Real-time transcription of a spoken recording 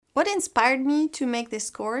What inspired me to make this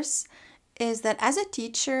course is that as a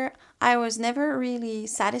teacher, I was never really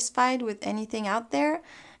satisfied with anything out there.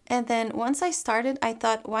 And then once I started, I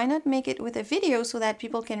thought, why not make it with a video so that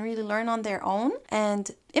people can really learn on their own?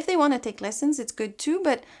 And if they want to take lessons, it's good too,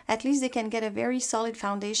 but at least they can get a very solid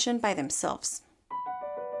foundation by themselves.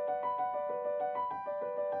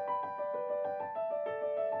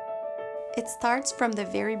 It starts from the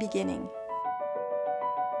very beginning.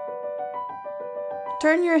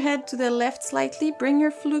 Turn your head to the left slightly. Bring your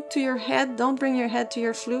flute to your head. Don't bring your head to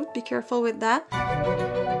your flute. Be careful with that.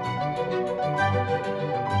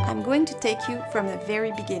 I'm going to take you from the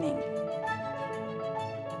very beginning.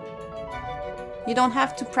 You don't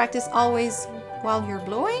have to practice always while you're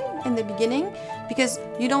blowing in the beginning because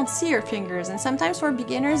you don't see your fingers. And sometimes for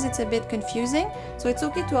beginners, it's a bit confusing. So it's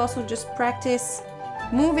okay to also just practice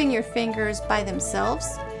moving your fingers by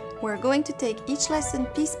themselves. We're going to take each lesson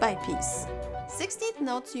piece by piece. 16th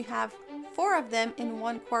notes, you have 4 of them in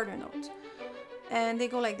 1 quarter note. And they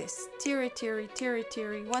go like this. Tiri, tiri, tiri,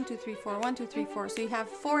 tiri, 1, 2, 3, 4, 1, 2, 3, 4. So you have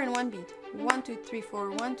 4 in 1 beat. 1, 2, 3,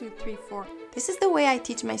 4, 1, 2, 3, 4. This is the way I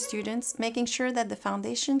teach my students, making sure that the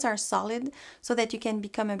foundations are solid so that you can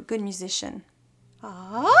become a good musician.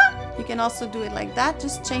 You can also do it like that.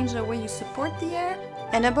 Just change the way you support the air.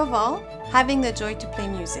 And above all, having the joy to play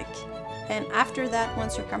music. And after that,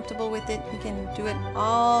 once you're comfortable with it, you can do it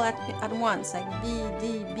all at once, like B,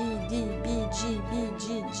 D, B, D, B, G, B,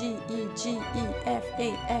 G, G, E, G, E, F,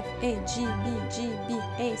 A, G, B, G, B,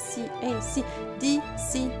 A, C, D,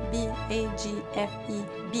 C, B, A, G, F, E,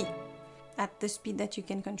 B, at the speed that you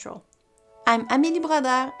can control. I'm Amélie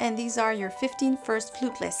Brodeur, and these are your 15 first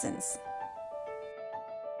flute lessons.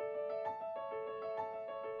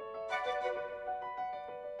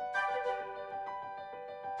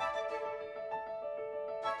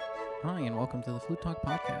 Hi, and welcome to the Flute Talk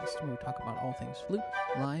podcast, where we talk about all things flute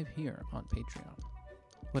live here on Patreon.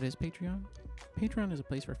 What is Patreon? Patreon is a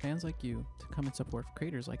place for fans like you to come and support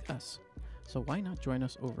creators like us. So why not join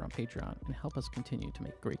us over on Patreon and help us continue to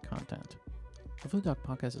make great content? The Flute Talk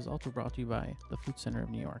podcast is also brought to you by the Flute Center of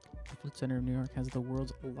New York. The Flute Center of New York has the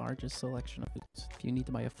world's largest selection of flutes. If you need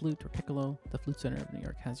to buy a flute or piccolo, the Flute Center of New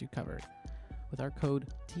York has you covered. With our code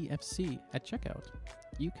TFC at checkout,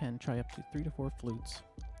 you can try up to 3 to 4 flutes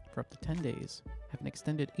for up to 10 days, have an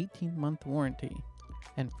extended 18-month warranty,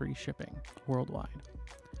 and free shipping worldwide.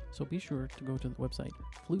 So be sure to go to the website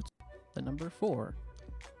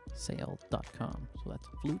flute4sale.com. So that's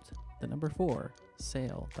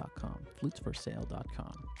flute4sale.com.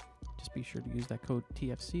 Flutesforsale.com. Just be sure to use that code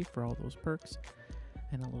TFC for all those perks,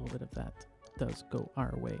 and a little bit of that does go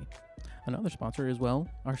our way. Another sponsor is, well,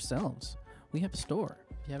 ourselves. We have a store.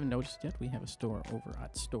 If you haven't noticed yet, we have a store over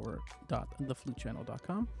at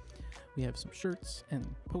store.theflutechannel.com. We have some shirts and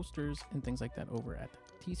posters and things like that over at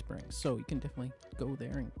Teespring. So you can definitely go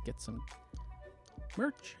there and get some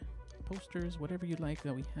merch, posters, whatever you like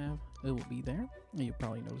that we have. It will be there. And you'll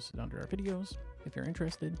probably notice it under our videos. If you're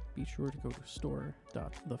interested, be sure to go to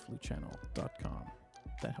store.theflutechannel.com.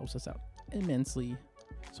 That helps us out immensely.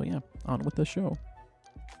 So yeah, on with the show.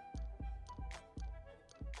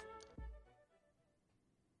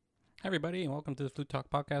 Hi, everybody, and welcome to the Flute Talk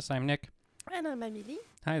podcast. I'm Nick. And I'm Amélie.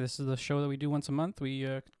 Hi, this is the show that we do once a month. We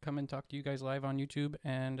come and talk to you guys live on YouTube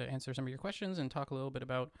and answer some of your questions and talk a little bit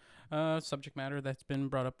about subject matter that's been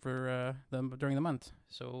brought up for during the month.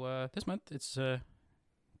 So this month, it's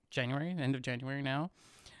January, end of January now.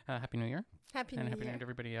 Happy New Year. Happy New Year to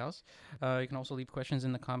everybody else. You can also leave questions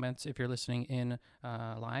in the comments if you're listening in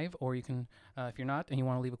live, or you can, if you're not and you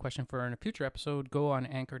want to leave a question for a future episode, go on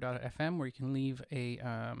anchor.fm where you can leave a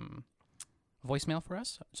voicemail for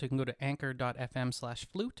us. So you can go to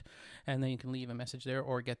anchor.fm/flute, and then you can leave a message there,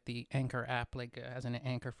 or get the Anchor app, like as an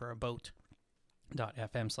anchor for a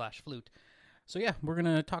boat.fm/flute. So yeah, we're going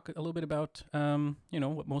to talk a little bit about,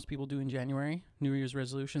 what most people do in January, New Year's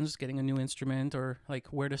resolutions, getting a new instrument, or like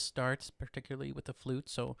where to start, particularly with the flute.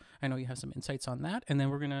 So I know you have some insights on that. And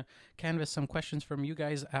then we're going to canvas some questions from you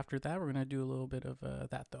guys after that. We're going to do a little bit of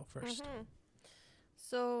that, though, first. Mm-hmm.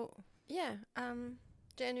 So, yeah,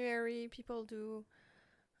 January, people do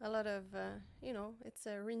a lot of, it's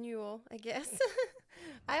a renewal, I guess.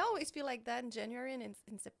 I always feel like that in January and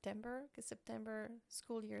in September, because September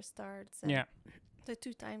school year starts. And Yeah. The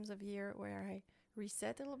 2 times of year where I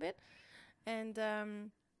reset a little bit. And,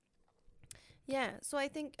 so I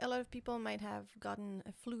think a lot of people might have gotten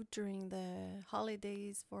a flute during the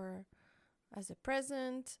holidays as a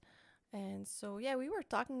present. And so, we were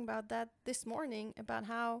talking about that this morning, about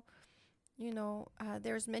how,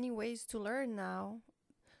 there's many ways to learn now.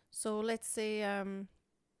 So let's say,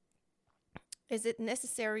 is it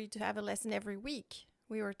necessary to have a lesson every week?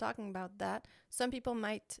 we were talking about that. Some people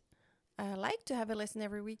might like to have a lesson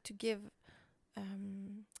every week to give,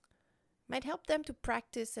 might help them to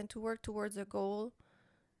practice and to work towards a goal,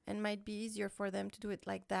 and might be easier for them to do it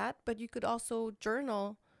like that. But you could also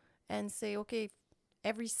journal and say, okay,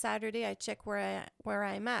 every Saturday I check where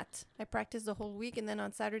I'm at. I practice the whole week, and then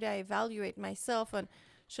on Saturday I evaluate myself on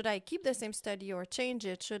should I keep the same study or change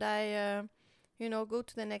it? Should I, go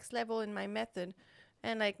to the next level in my method?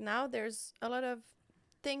 And like now there's a lot of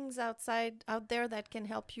things out there that can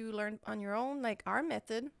help you learn on your own, like our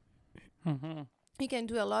method. Mm-hmm. You can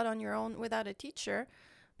do a lot on your own without a teacher,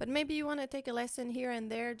 but maybe you want to take a lesson here and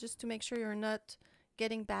there just to make sure you're not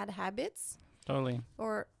getting bad habits. Totally.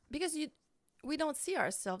 Or because we don't see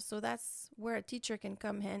ourselves, so that's where a teacher can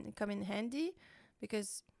come in handy,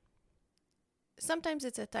 because sometimes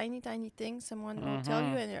it's a tiny thing someone will tell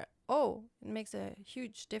you, and it makes a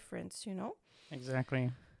huge difference,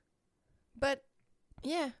 Exactly. But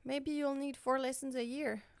yeah, maybe you'll need 4 lessons a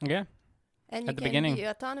year. Yeah. And you At the can beginning. be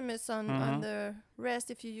autonomous on the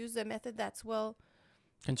rest if you use a method that's well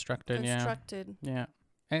constructed. Yeah.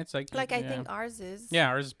 And it's like I think ours is. Yeah,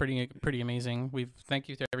 ours is pretty amazing. Thank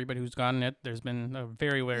you to everybody who's gotten it. There's been a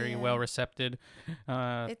very, very well received. It's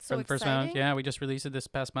for so the first round. exciting. Yeah, we just released it this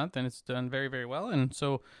past month, and it's done very, very well. And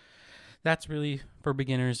so that's really for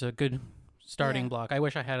beginners a good starting block. I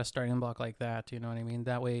wish I had a starting block like that. You know what I mean?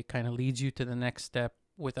 That way, it kind of leads you to the next step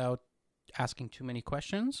without asking too many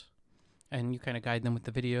questions, and you kind of guide them with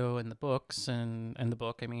the video and the books and the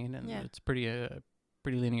book. I mean, and it's pretty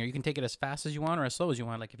linear. You can take it as fast as you want or as slow as you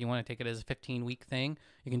want. Like if you want to take it as a 15-week thing,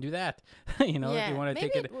 you can do that. If you want to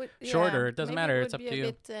take it shorter, it doesn't matter. It's up to you. Maybe it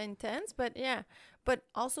would be a bit intense, but yeah. But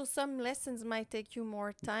also some lessons might take you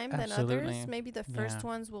more time than Absolutely. others. Maybe the first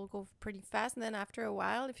ones will go pretty fast, and then after a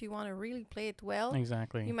while, if you want to really play it well,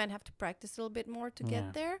 exactly, you might have to practice a little bit more to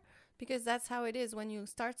get there, because that's how it is. When you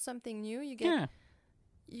start something new,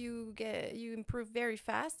 you improve very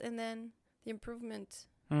fast, and then the improvement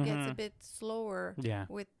gets a bit slower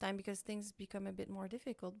with time because things become a bit more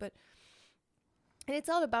difficult. And it's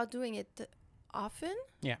all about doing it often.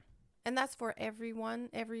 Yeah. And that's for everyone,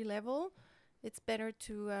 every level. It's better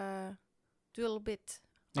to do a little bit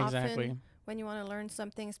often when you want to learn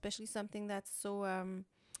something, especially something that's so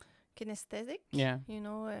kinesthetic. Yeah.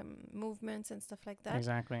 Movements and stuff like that.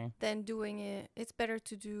 Exactly. Then doing it, it's better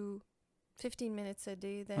to do 15 minutes a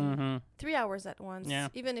day than 3 hours at once. Yeah.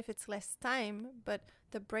 Even if it's less time, but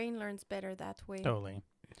the brain learns better that way. Totally.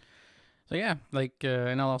 So yeah,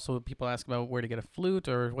 and also people ask about where to get a flute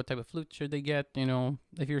or what type of flute should they get.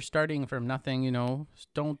 If you're starting from nothing,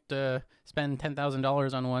 don't spend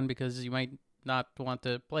 $10,000 on one because you might not want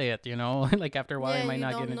to play it. Like after a while you might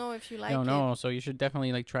not get it. You don't know if you like it. You don't know, so you should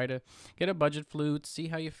definitely try to get a budget flute, see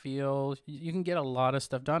how you feel. You can get a lot of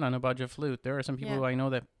stuff done on a budget flute. There are some people who I know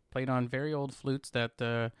that played on very old flutes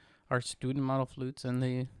that are student model flutes, and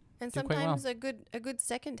they and do sometimes quite well. a good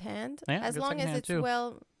second hand, Yeah, as long as it's too.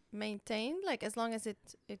 well maintained, like as long as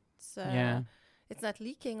it's not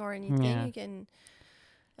leaking or anything, you can.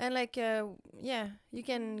 And you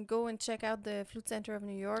can go and check out the Flute Center of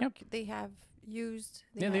New York. Yep. They have used.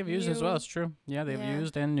 They've used as well. It's true. Yeah, they've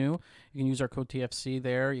used and new. You can use our code TFC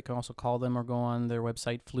there. You can also call them or go on their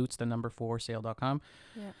website, flutes4sale.com.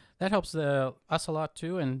 Yeah. That helps us a lot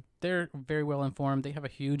too, and they're very well informed. They have a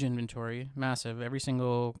huge inventory, massive. Every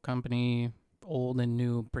single company, old and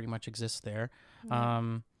new, pretty much exists there.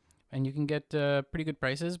 Yeah. And you can get pretty good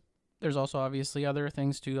prices. There's also obviously other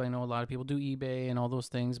things too. I know a lot of people do eBay and all those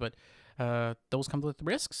things, but those come with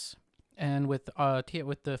risks. And with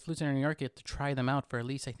the Flute Center in New York, you have to try them out for at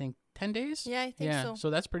least, I think, 10 days. Yeah, I think so. So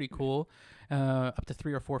that's pretty cool. Up to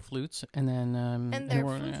 3 or 4 flutes, and then and there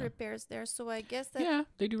are flute repairs there, so I guess that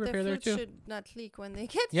they do repair there too. Should not leak when they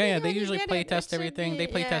get. Yeah, they usually play test everything. They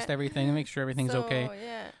play test everything and make sure everything's okay.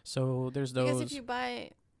 Yeah. So there's those. Because if you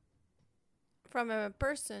buy from a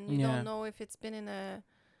person, you don't know if it's been in a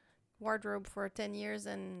wardrobe for 10 years,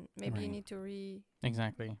 and maybe you need to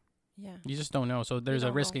Exactly. Yeah. You just don't know. So there's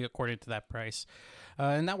a risk according to that price.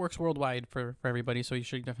 And that works worldwide for everybody. So you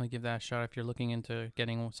should definitely give that a shot if you're looking into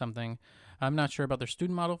getting something. I'm not sure about their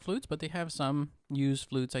student model flutes, but they have some used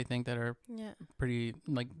flutes, I think, that are pretty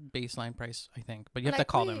baseline price, I think. But you have to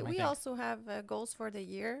call them. We also have goals for the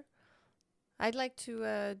year. I'd like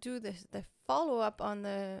to do the follow-up on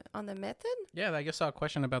the method. Yeah, I guess I saw a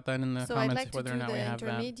question about that in the comments, comments, like whether or not we have that.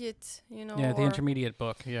 Intermediate, Yeah, the intermediate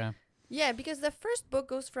book, yeah. Yeah, because the first book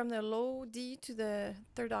goes from the low D to the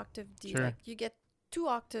third octave D. Sure. Like you get 2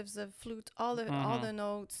 octaves of flute, all the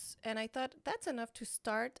notes, and I thought that's enough to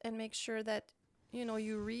start and make sure that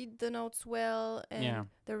you read the notes well and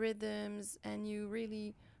the rhythms, and you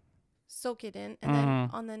really soak it in, and then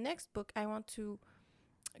on the next book I want to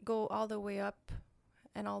go all the way up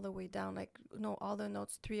and all the way down, like all the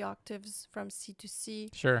notes 3 octaves from C to C.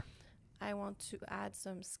 Sure. I want to add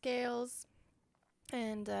some scales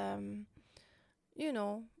and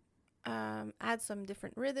add some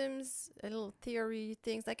different rhythms, a little theory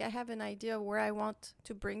things. Like I have an idea where I want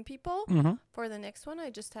to bring people for the next one. I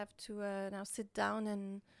just have to now sit down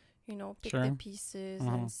and pick the pieces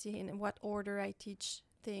and see in what order I teach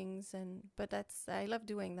things. But I love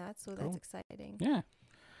doing that, so that's exciting. Yeah.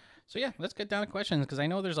 So yeah, let's get down to questions because I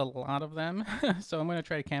know there's a lot of them. So I'm going to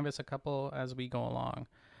try to canvas a couple as we go along.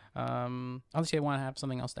 Obviously, I want to have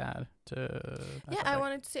something else to add to. I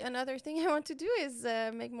wanted to say another thing I want to do is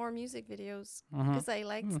make more music videos because I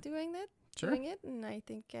liked doing that, doing it, and I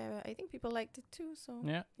think people liked it too. So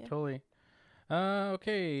yeah. Totally.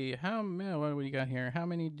 Okay. What do you got here? How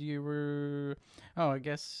many do you I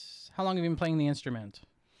guess how long have you been playing the instrument?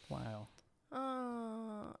 Wow.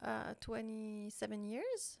 27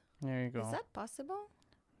 years. There you go. Is that possible?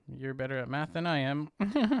 You're better at math than I am.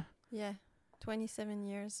 Yeah. 27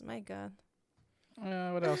 years. My God.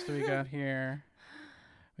 What else do we got here?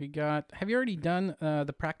 Have you already done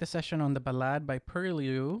the practice session on the Ballade by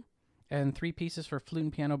Purlieu and 3 pieces for flute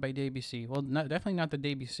and piano by Debussy? Well, definitely not the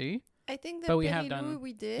Debussy. I think the Purlieu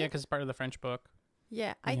we did. Yeah, because it's part of the French book.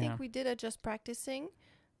 Yeah, I think we did just practicing,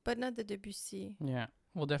 but not the Debussy. Yeah,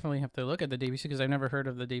 we'll definitely have to look at the Debussy because I've never heard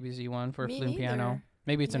of the Debussy one for flute and piano.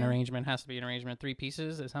 Maybe it's an arrangement. Has to be an arrangement. 3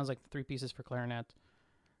 pieces. It sounds like 3 pieces for clarinet.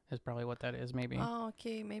 Is probably what that is, maybe. Oh,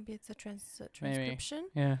 okay. Maybe it's a transcription. Maybe.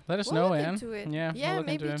 Yeah, let us know, Anne. Into it. Yeah, we'll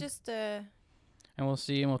maybe just. And we'll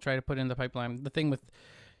see, and we'll try to put in the pipeline. The thing with,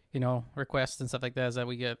 requests and stuff like that is that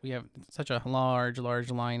we have such a large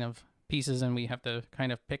line of pieces, and we have to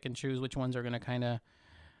kind of pick and choose which ones are going to kind of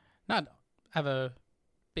not have a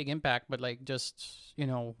big impact, but like just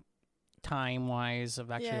time wise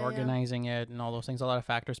of actually organizing it and all those things. A lot of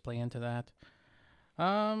factors play into that.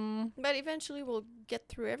 But eventually we'll get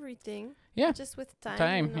through everything. Yeah. Just with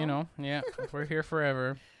time. Yeah. We're here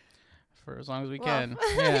forever. For as long as we can.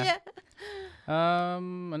 Yeah.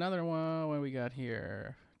 Another one. What do we got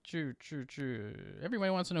here? Choo.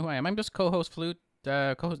 Everybody wants to know who I am. I'm just co-host Flute.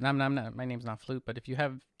 Co-host. I'm not. My name's not Flute. But if you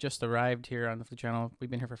have just arrived here on the Flute channel, we've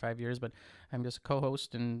been here for 5 years. But I'm just a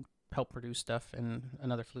co-host and help produce stuff and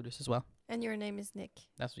another flutist as well. And your name is Nick.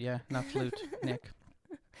 That's not Flute. Nick.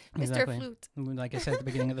 Mr. Exactly. Flute. Like I said at the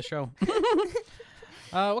beginning of the show.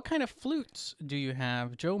 What kind of flutes do you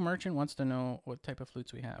have? Joe Merchant wants to know what type of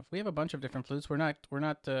flutes we have. We have a bunch of different flutes. We're not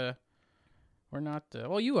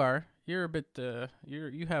well, you are. You're a bit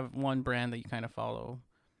you have one brand that you kind of follow.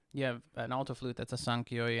 You have an alto flute that's a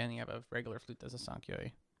sankyoi, and you have a regular flute that's a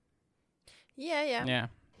sankyoi. Yeah.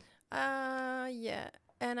 Yeah. Yeah.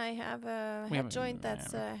 And I have a head joint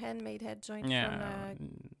that's a handmade head joint from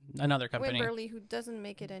another company. Wimberley, who doesn't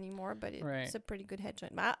make it anymore, but it's a pretty good head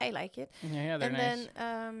joint. But I like it. Yeah, they're nice. And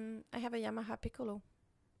then I have a Yamaha piccolo.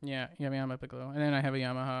 Yeah, you have a Yamaha piccolo. And then I have a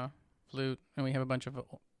Yamaha flute, and we have a bunch of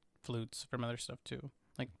flutes from other stuff too.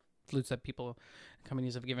 Like flutes that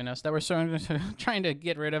companies have given us that we're trying to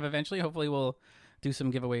get rid of eventually. Hopefully we'll do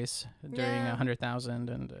some giveaways during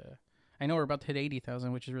 100,000 and I know we're about to hit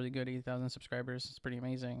 80,000, which is really good. 80,000 subscribers. It's pretty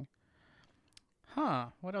amazing.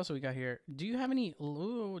 What else have we got here? Do you have any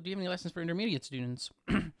lessons for intermediate students?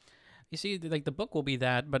 You see, like the book will be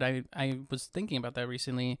that, but I was thinking about that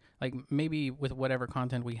recently. Like maybe with whatever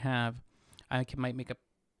content we have, might make a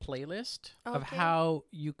playlist of how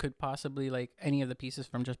you could possibly like any of the pieces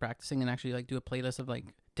from just practicing and actually like do a playlist of like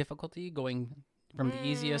difficulty going from the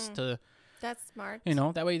easiest to. That's smart.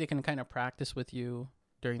 That way they can kind of practice with you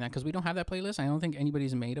during that, because we don't have that playlist. I don't think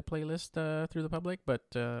anybody's made a playlist through the public, but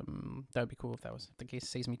that would be cool if that was the case.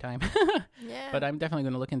 Saves me time. Yeah. But I'm definitely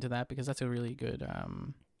going to look into that because that's a really good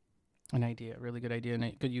really good idea and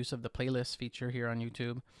a good use of the playlist feature here on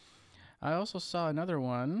YouTube. I also saw another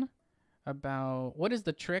one about what is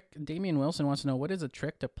the trick. Damian Wilson wants to know what is the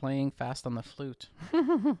trick to playing fast on the flute.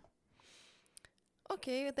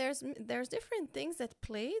 Okay, there's different things that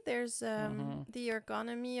play. There's the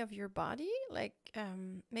ergonomy of your body, like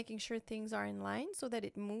making sure things are in line so that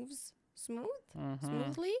it moves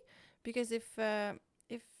smoothly. Because if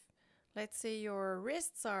let's say your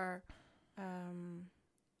wrists are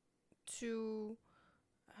too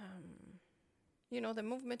the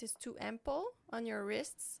movement is too ample on your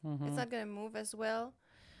wrists, it's not going to move as well.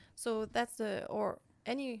 So that's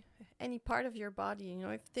any part of your body,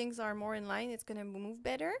 if things are more in line, it's going to move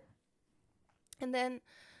better. And then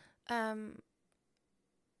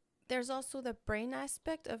there's also the brain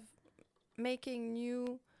aspect of making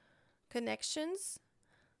new connections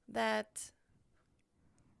that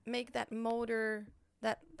make that motor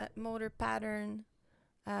pattern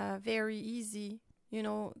very easy. You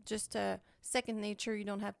know, just second nature. You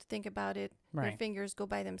don't have to think about it. Your Right. fingers go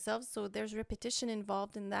by themselves. So there's repetition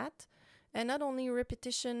involved in that, and not only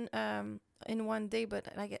repetition in one day, but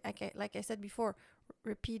like I said before,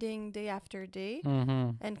 repeating day after day,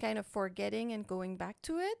 Mm-hmm. and kind of forgetting and going back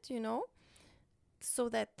to it. You know, so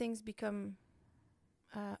that things become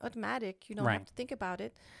automatic. You don't have Right. to think about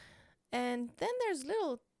it. And then there's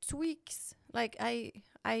little tweaks. Like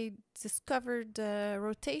I discovered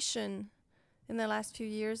rotation in the last few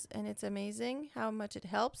years, and it's amazing how much it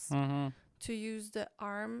helps Mm-hmm. to use the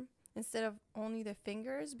arm instead of only the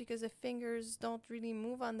fingers, because the fingers don't really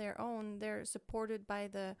move on their own. They're supported by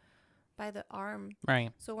the arm.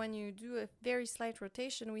 Right. So when you do a very slight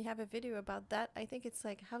rotation, we have a video about that. I think it's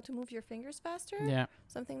like how to move your fingers faster, Yeah.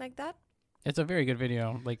 something like that. It's a very good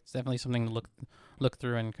video. Like, it's definitely something to look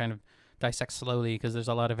through and kind of dissect slowly, because there's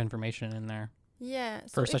a lot of information in there Yeah.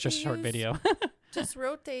 for So such a if you short use video. just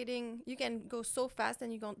rotating, you can go so fast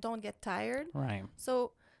and you don't get tired. Right.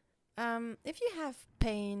 So if you have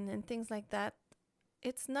pain and things like that,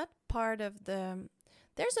 it's not part of the.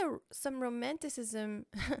 There's some romanticism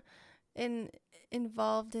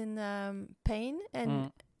involved in pain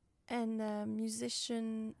and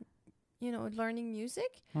musician, learning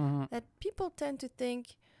music, Mm-hmm. that people tend to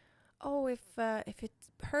think, oh, if it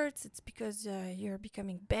hurts, it's because you're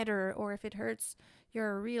becoming better, or if it hurts,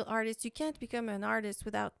 you're a real artist. You can't become an artist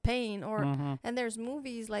without pain, or Mm-hmm. and there's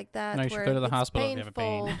movies like that No, you should where go to the it's hospital if you have a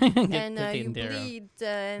painful pain. Get and you taken care of. bleed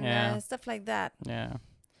and Yeah. stuff like that. Yeah.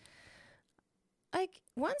 Like,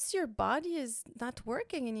 once your body is not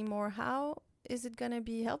working anymore, how is it gonna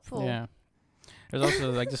be helpful? Yeah. There's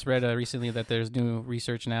also, I just read recently that there's new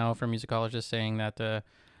research now from musicologists saying that that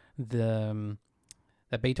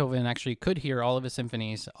Beethoven actually could hear all of his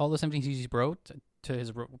symphonies, all the symphonies he wrote to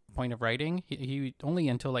his point of writing. He only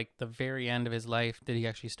until like the very end of his life did he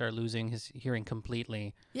actually start losing his hearing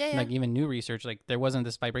completely. Yeah, And, yeah. like, even new research, like, there wasn't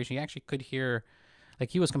this vibration. He actually could hear. Like,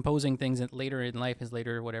 he was composing things later in life, his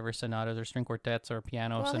later whatever sonatas or string quartets or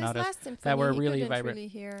piano Well, his sonatas. last symphony, were he really couldn't vibrant. really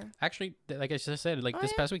hear. Actually, like I just said, like Oh, this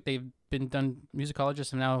yeah? past week, they've been done. Musicologists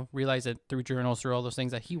have now realized that through journals, through all those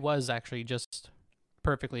things, that he was actually just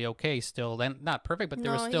perfectly okay still. Then not perfect, but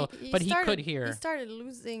there was still. But he could hear. He started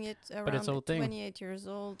losing it But it's around a thing. 28 years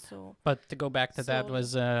old. So But to go back to that So-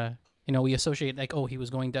 was, we associate like, oh, he was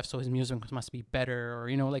going deaf, so his music must be better,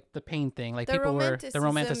 or like the pain thing. Like, people were the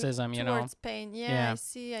romanticism, towards pain. Yeah,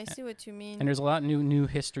 Yeah. I see what you mean. And there's a lot new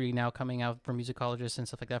history now coming out from musicologists and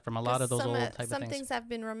stuff like that from a lot of those old type of some things. things have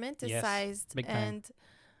been romanticized, big time.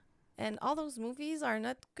 and all those movies are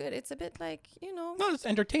not good. It's a bit like, No, it's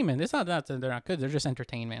entertainment. It's not that they're not good. They're just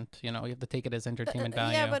entertainment. You have to take it as entertainment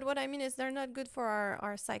value. yeah, but what I mean is they're not good for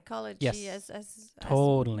our psychology Yes. as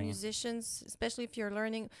Totally. musicians, especially if you're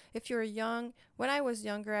learning. If you're young, when I was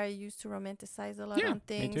younger, I used to romanticize a lot Yeah, on me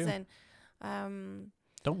things, too. and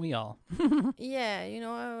Don't we all?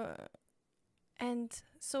 yeah, and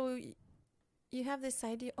so you have this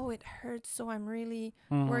idea, oh, it hurts, so I'm really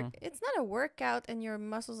work. Mhm. It's not a workout, and your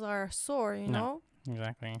muscles are sore. You No. know,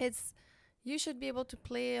 Exactly. it's you should be able to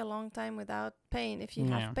play a long time without pain. If you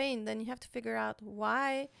Yeah. have pain, then you have to figure out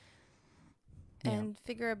why Yeah. and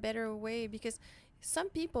figure a better way, because some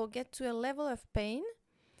people get to a level of pain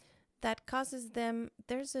that causes them.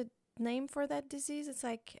 There's a name for that disease. It's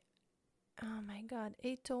like, oh my god,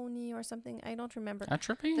 atony or something. I don't remember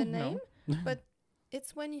Atrophy? the No. name, but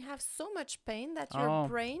it's when you have so much pain that your Oh.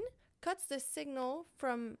 brain cuts the signal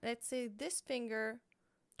from, let's say, this finger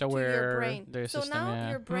to to where your brain. their So system, now yeah.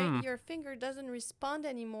 your brain, your finger doesn't respond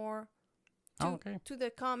anymore to, Oh, okay. to the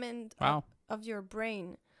command Wow. of your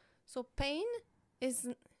brain. So pain is,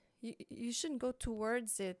 you shouldn't go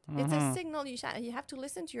towards it. It's a Mhm. signal. You have to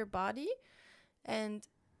listen to your body, and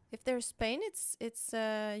if there's pain, it's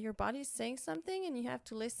your body is saying something, and you have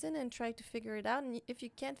to listen and try to figure it out. And if you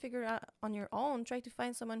can't figure it out on your own, try to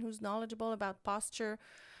find someone who's knowledgeable about posture,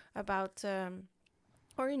 about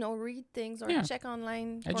or read things or Yeah. check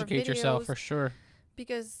online for Educate yourself videos, for sure.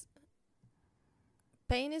 because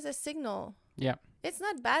pain is a signal. Yeah. It's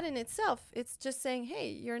not bad in itself. It's just saying, hey,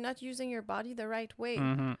 you're not using your body the right way.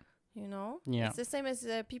 Mm-hmm. Yeah. It's the same as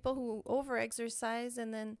people who over-exercise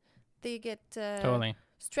and then they get Totally.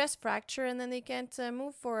 stress fracture and then they can't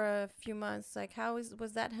move for a few months. Like,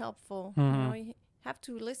 was that helpful? Mhm. You have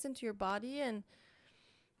to listen to your body and,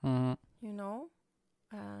 Mm-hmm.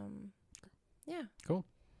 yeah. Cool.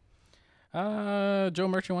 Joe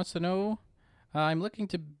Merchant wants to know, I'm looking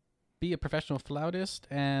to be a professional flautist,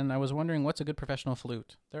 and I was wondering what's a good professional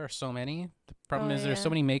flute. There are so many. The problem Oh, is there's yeah. so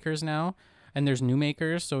many makers now. and there's new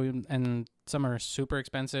makers. So and some are super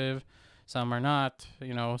expensive, some are not.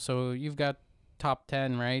 So you've got top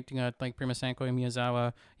 10, right? You got like Prima Sanko,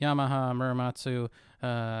 Miyazawa, Yamaha, Muramatsu,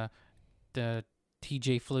 the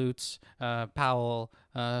TJ Flutes, Powell,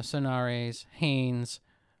 Sonares, Haynes.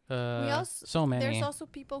 So many. There's also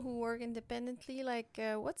people who work independently. Like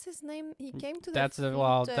what's his name? He came to that's the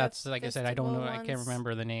that's like I said. I don't know. I can't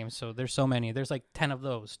remember the names. So there's so many. There's like 10 of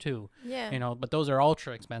those too. Yeah. But those are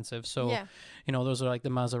ultra expensive. So those are like the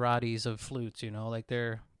Maseratis of flutes. Like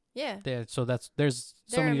they're. Yeah. So there's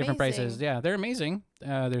so many different prices. Yeah, they're amazing.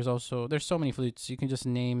 There's so many flutes. You can just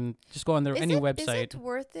go on any website. Is it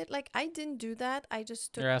worth it? Like I didn't do that. I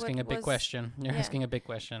just took. You're asking a big question. You're asking a big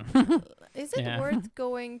question. Is it worth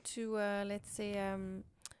going to let's say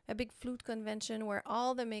a big flute convention where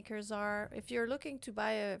all the makers are? If you're looking to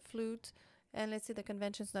buy a flute, and let's say the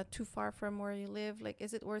convention's not too far from where you live, like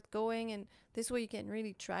is it worth going? And this way you can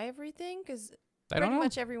really try everything because. Pretty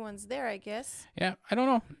much everyone's there, I guess. Yeah, I don't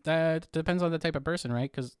know. That depends on the type of person,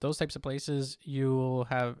 right? Because those types of places, you'll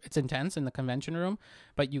have it's intense in the convention room,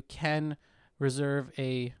 but you can reserve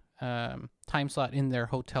a time slot in their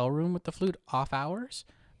hotel room with the flute off hours.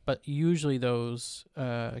 But usually those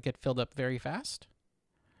get filled up very fast.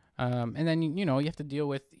 And then, you have to deal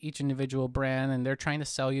with each individual brand, and they're trying to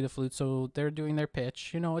sell you the flute, so they're doing their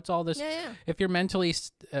pitch. It's all this. Yeah. If you're mentally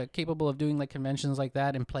capable of doing like conventions like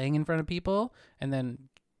that and playing in front of people, and then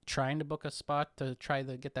trying to book a spot to try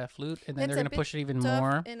to get that flute, and then they're going to push it even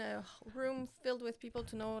more. In a room filled with people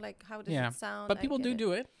to know like how does it sound. But people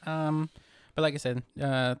do it. But like I said,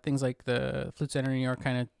 things like the Flute Center in New York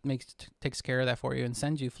kind of takes care of that for you and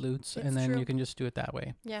sends you flutes, and then you can just do it that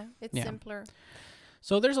way. Yeah, it's simpler.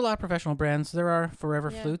 So there's a lot of professional brands. There are forever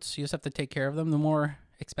flutes. You just have to take care of them. The more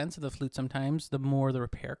expensive the flute sometimes, the more the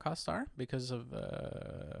repair costs are because of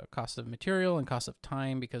cost of material and cost of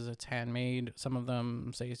time because it's handmade. Some of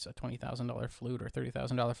them, say it's a $20,000 flute or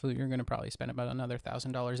 $30,000 flute, you're going to probably spend about another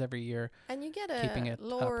 $1,000 every year. And you get a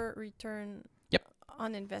lower return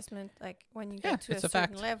on investment, like when you get to a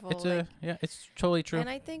certain level. It's totally true. And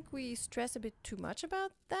I think we stress a bit too much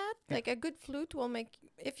about that. Like a good flute will make,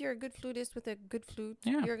 if you're a good flutist with a good flute,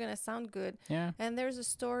 you're gonna sound good. Yeah. And there's a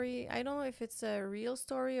story. I don't know if it's a real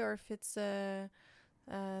story or if it's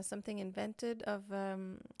something invented of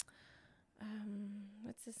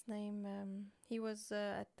what's his name? He was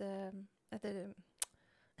at the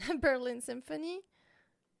Berlin Symphony.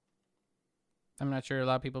 I'm not sure a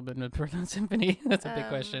lot of people have been to Berlin Symphony. That's a big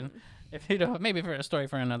question. If you don't, maybe for a story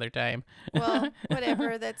for another time. Well,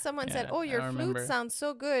 whatever. That someone said, "Oh, your flute sounds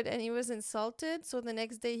so good," and he was insulted. So the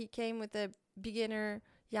next day he came with a beginner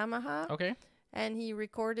Yamaha. Okay. And he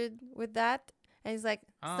recorded with that, and he's like,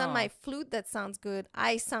 "It's not my flute that sounds good.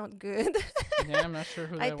 I sound good." Yeah, I'm not sure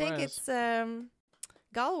who that was. I think it's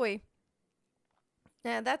Galway.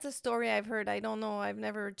 Yeah, that's a story I've heard. I don't know. I've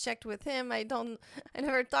never checked with him. I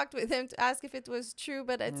never talked with him to ask if it was true,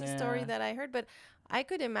 but it's a story that I heard. But I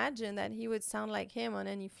could imagine that he would sound like him on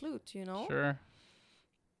any flute, Sure.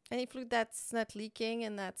 Any flute that's not leaking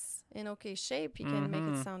and that's in okay shape, you can make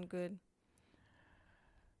it sound good.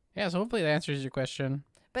 Yeah, so hopefully that answers your question.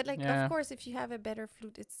 But of course, if you have a better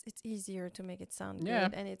flute, it's easier to make it sound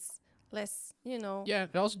good, and it's less, Yeah,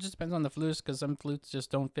 it also just depends on the flutes because some flutes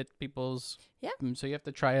just don't fit people's. Yeah. So you have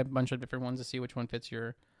to try a bunch of different ones to see which one fits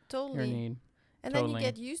your need. And then you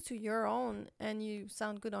get used to your own, and you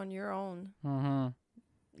sound good on your own.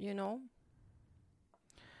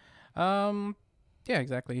 Yeah,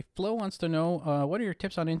 exactly. Flo wants to know, what are your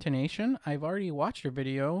tips on intonation? I've already watched your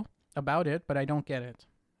video about it, but I don't get it.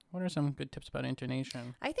 What are some good tips about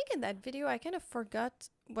intonation? I think in that video I kind of forgot.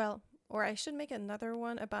 Or I should make another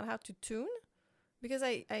one about how to tune, because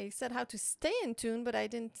I said how to stay in tune, but I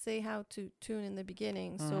didn't say how to tune in the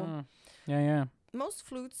beginning. So most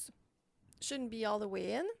flutes shouldn't be all the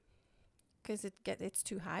way in because it's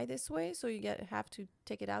too high this way. So you have to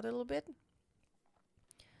take it out a little bit.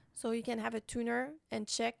 So you can have a tuner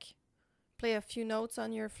and play a few notes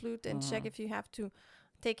on your flute and check if you have to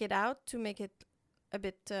take it out to make it a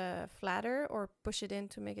bit flatter or push it in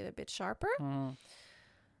to make it a bit sharper.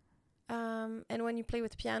 And when you play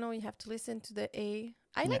with piano, you have to listen to the A.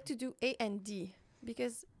 I like to do A and D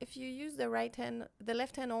because if you use the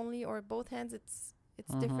left hand only or both hands, it's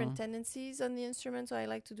different tendencies on the instrument. So I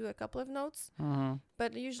like to do a couple of notes,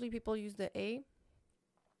 but usually people use the A.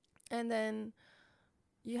 And then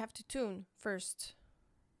you have to tune first.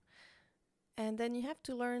 And then you have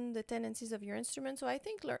to learn the tendencies of your instrument. So I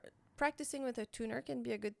think practicing with a tuner can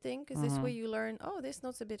be a good thing because this way you learn, this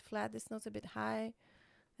note's a bit flat, this note's a bit high.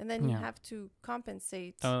 And then you have to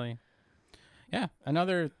compensate. Totally. Yeah.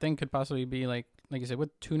 Another thing could possibly be like like I said,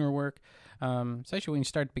 with tuner work, especially when you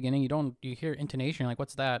start at the beginning, you hear intonation, like,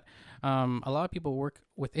 what's that? A lot of people work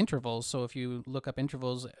with intervals. So if you look up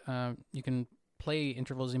intervals, you can play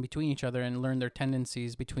intervals in between each other and learn their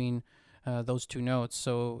tendencies between those two notes.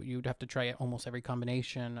 So you'd have to try almost every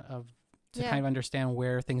combination to kind of understand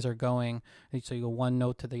where things are going. So you go one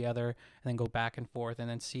note to the other and then go back and forth and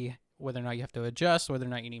then see whether or not you have to adjust, whether or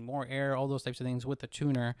not you need more air, all those types of things with the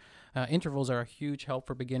tuner. Intervals are a huge help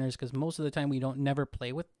for beginners because most of the time we don't never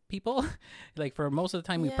play with people. Like for most of the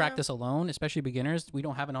time we practice alone, especially beginners. We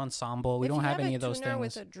don't have an ensemble. We don't have any of those things.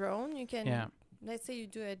 With a drone, you can, let's say you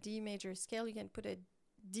do a D major scale, you can put a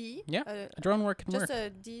D. Yeah, a drone work can work. Just a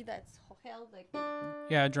D that's held like.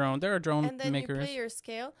 Yeah, a drone. There are drone makers. And then makers. You play your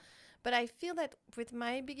scale. But I feel that with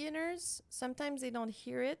my beginners, sometimes they don't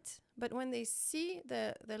hear it. But when they see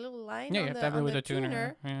the little line on the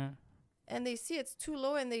tuner, and they see it's too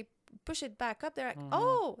low and they push it back up, they're like,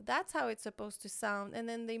 oh, that's how it's supposed to sound. And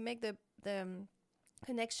then they make the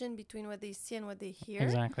connection between what they see and what they hear.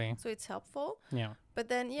 Exactly. So it's helpful. Yeah. But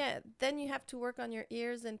then, then you have to work on your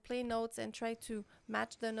ears and play notes and try to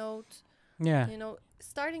match the note. Yeah. You know,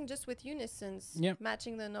 starting just with unisons,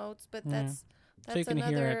 matching the notes. But that's so you can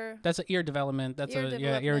hear it. That's an ear development. That's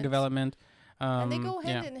ear development. And they go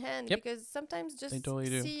hand in hand because sometimes just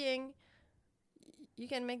totally seeing, you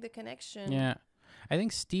can make the connection. Yeah. I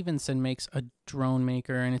think Stevenson makes a drone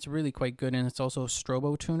maker, and it's really quite good, and it's also a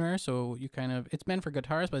strobo tuner, so you kind of, it's meant for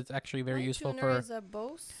guitars, but it's actually very useful for... is a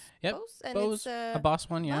Bose. Yep, Bose, and Bose, it's a Boss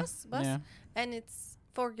one, Boss, and it's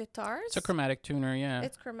for guitars. It's a chromatic tuner,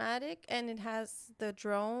 It's chromatic, and it has the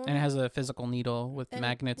drone. And it has a physical needle with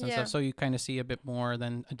magnets and stuff, so you kind of see a bit more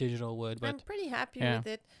than a digital would. But I'm pretty happy with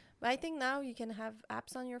it. But I think now you can have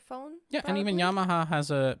apps on your phone. Yeah, probably. And even Yamaha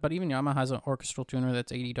has an orchestral tuner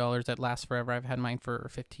that's $80 that lasts forever. I've had mine for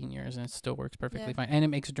 15 years and it still works perfectly fine. And it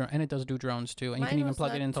makes and it does do drones too. And mine you can even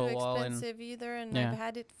plug it into a wall. Mine was not too expensive either, and I've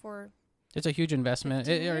had it for. It's a huge investment.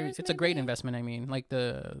 It's a great maybe? investment. I mean, like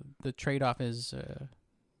the trade-off is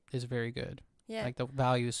very good. Yeah, like the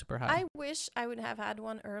value is super high. I wish I would have had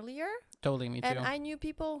one earlier. Totally, me too. And I knew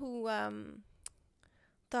people who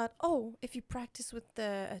thought, oh, if you practice with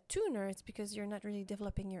a tuner, it's because you're not really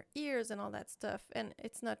developing your ears and all that stuff. And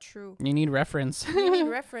it's not true. You need reference.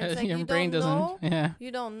 Like your brain doesn't. You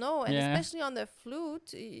don't know. And especially on the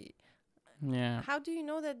flute. How do you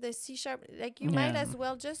know that the C sharp, like you might as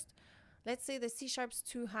well just, let's say the C sharp's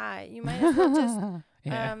too high. You might as well just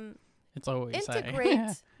it's always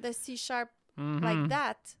integrate the C sharp like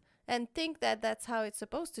that and think that that's how it's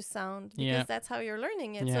supposed to sound because that's how you're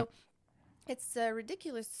learning it. So it's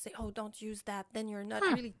ridiculous to say, oh, don't use that. Then you're not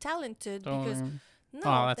really talented because you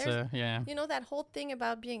know that whole thing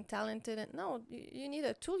about being talented. And no, you need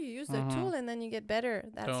a tool. You use the tool and then you get better.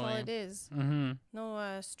 That's all it is.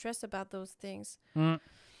 No stress about those things.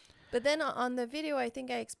 But then on the video, I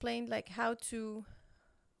think I explained like how to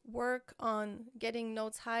work on getting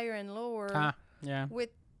notes higher and lower with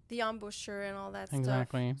the embouchure and all that stuff.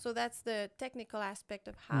 So that's the technical aspect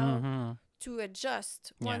of how to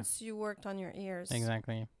adjust once you worked on your ears.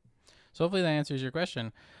 Exactly. So hopefully that answers your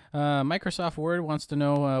question. Microsoft Word wants to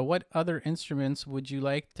know what other instruments would you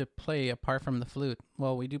like to play apart from the flute?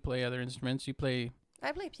 Well, we do play other instruments. I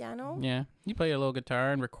play piano. Yeah. You play a little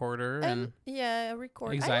guitar and recorder and a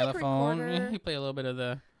recorder. Xylophone. I like recorder. You play a little bit of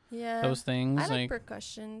those things. I like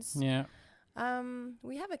percussions. Yeah.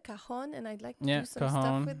 We have a cajon, and I'd like to do some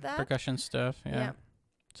stuff with that. Percussion stuff. Yeah.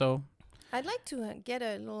 So I'd like to get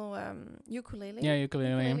a little ukulele. Yeah,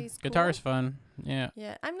 ukulele. Guitar is fun. Yeah.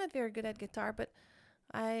 Yeah, I'm not very good at guitar, but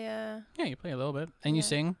yeah, you play a little bit, and you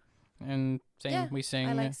sing, and we sing.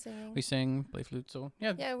 I like singing. We sing, play flute. So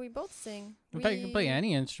yeah. Yeah, we both sing. You can play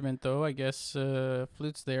any instrument though. I guess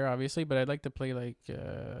flute's there obviously, but I'd like to play like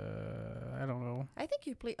I don't know. I think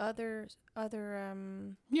you play other.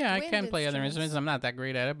 Yeah, I can play other instruments. I'm not that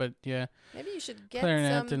great at it, but yeah. Maybe you should get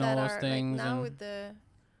clarinet some and all that those are things like now with the.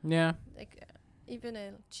 Yeah. Like even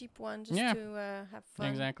a cheap one just to have fun.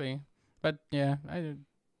 Exactly. But yeah,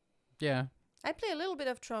 I play a little bit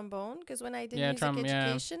of trombone because when I did music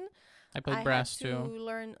education, I played brass too. I had to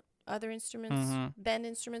learn other instruments, band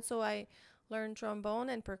instruments, so I learned trombone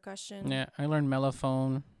and percussion. Yeah, I learned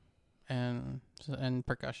mellophone and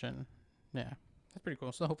percussion. Yeah, that's pretty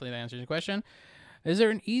cool. So hopefully that answers your question. Is there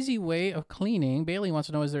an easy way of cleaning? Bailey wants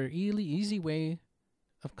to know, is there an easy way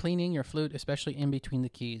of cleaning your flute, especially in between the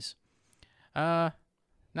keys? Not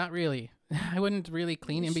really. I wouldn't really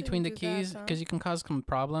clean in between the keys because you can cause some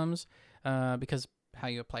problems because how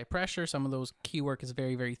you apply pressure. Some of those key work is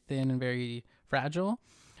very, very thin and very fragile.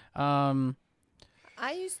 I'm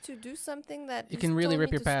I used to do something that you can really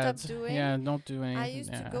rip your pads. Doing. Yeah, don't do anything. I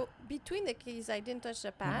used to go between the keys. I didn't touch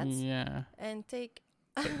the pads. Yeah. And take.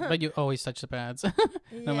 But you always touch the pads,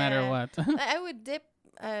 no matter what. I would dip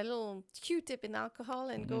a little Q-tip in alcohol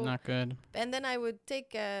and go. Not good. And then I would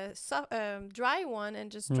take a dry one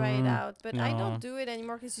and just dry it out. But I don't do it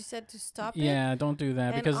anymore because you said to stop it. Yeah, don't do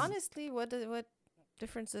that. And because honestly, what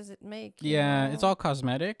difference does it make? Yeah, it's all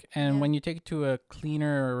cosmetic. And when you take it to a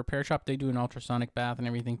cleaner or repair shop, they do an ultrasonic bath and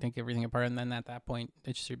everything, take everything apart. And then at that point,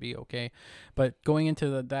 it should be okay. But going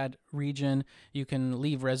into that region, you can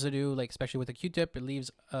leave residue, like especially with a Q-tip. It leaves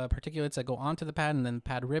particulates that go onto the pad, and then the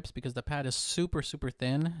pad rips because the pad is super, super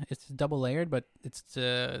thin. It's double layered, but it's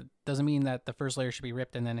doesn't mean that the first layer should be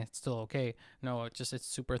ripped and then it's still okay. No, it's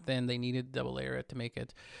super thin. They needed to double layer it to make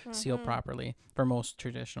it seal properly for most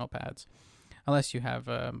traditional pads. Unless you have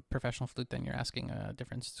a professional flute, then you're asking a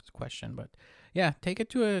different question. But yeah, take it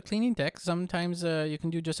to a cleaning tech. Sometimes you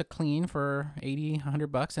can do just a clean for $80,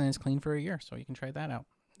 $100, and it's clean for a year. So you can try that out.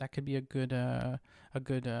 That could be a good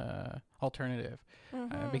alternative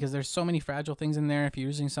because there's so many fragile things in there. If you're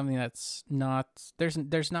using something that's not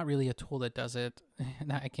there's not really a tool that does it.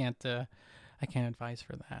 I can't advise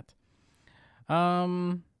for that.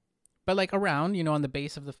 But like around, on the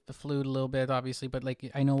base of the flute a little bit, obviously. But like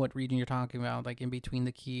I know what region you're talking about, like in between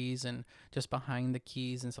the keys and just behind the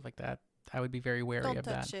keys and stuff like that. I would be very wary of that.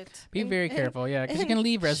 Don't touch it. Be very careful, yeah, because you can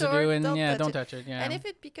leave residue and don't touch it. Yeah. And if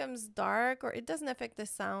it becomes dark or it doesn't affect the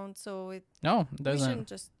sound, so it doesn't. We shouldn't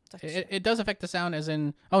just touch it. It does affect the sound, as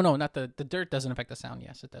in not the dirt doesn't affect the sound.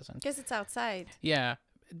 Yes, it doesn't. Because it's outside. Yeah,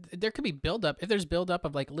 there could be buildup. If there's buildup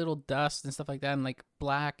of like little dust and stuff like that, and like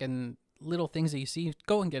black and little things that you see,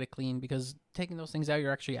 go and get it clean, because taking those things out,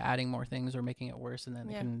 you're actually adding more things or making it worse, and then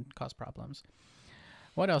it can cause problems.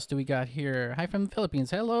 What else do we got here? Hi from the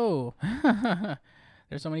Philippines. Hello.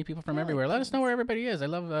 There's so many people from everywhere. Let us know where everybody is. I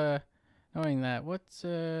love knowing that.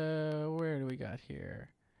 Where do we got here?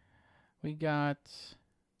 We got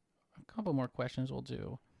a couple more questions we'll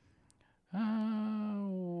do.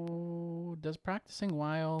 Does practicing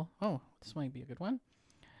while... Oh, this might be a good one.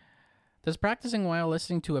 Does practicing while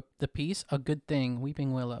listening to the piece a good thing,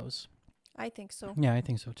 Weeping Willows? I think so. Yeah, I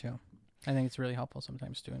think so too. I think it's really helpful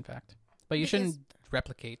sometimes too, in fact. But you shouldn't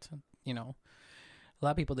replicate, A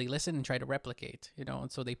lot of people, they listen and try to replicate, and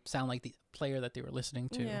so they sound like the player that they were listening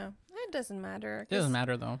to. Yeah, it doesn't matter. It doesn't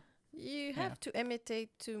matter, though. You have to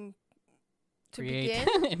imitate to create.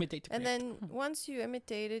 Begin. Imitate to create. And then once you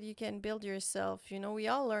imitate it, you can build yourself. We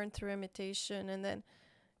all learn through imitation, and then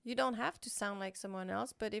you don't have to sound like someone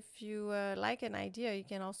else. But if you like an idea, you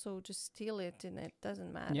can also just steal it, and it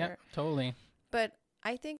doesn't matter. Yeah, totally. But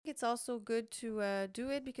I think it's also good to do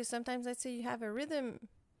it, because sometimes, let's say you have a rhythm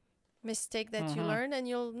mistake that you learn, and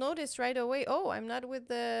you'll notice right away, oh, I'm not with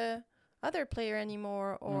the other player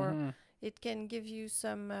anymore, or it can give you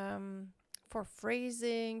some for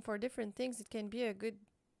phrasing, for different things. It can be a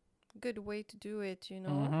good way to do it,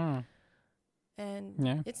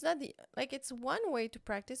 And it's not it's one way to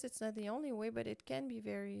practice. It's not the only way, but it can be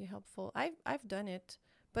very helpful. I've done it.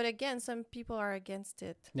 But again, some people are against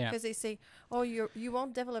it because they say, "Oh, you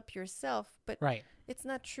won't develop yourself." But it's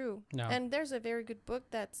not true. No. And there's a very good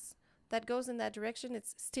book that goes in that direction.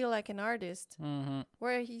 It's Still Like an Artist,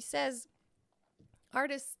 where he says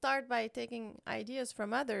artists start by taking ideas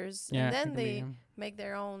from others, and then they make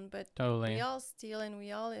their own. But we all steal, and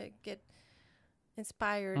we all get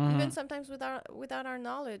inspired, even sometimes without our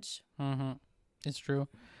knowledge. It's true.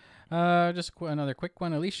 Just another quick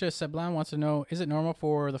one. Alicia Seblan wants to know, is it normal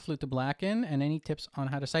for the flute to blacken, and any tips on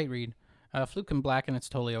how to sight read? Flute can blacken. It's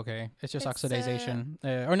totally okay. It's just oxidization.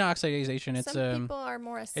 Or not oxidization. It's some people are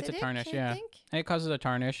more acidic. It's a tarnish, I think. And it causes a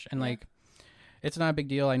tarnish, and it's not a big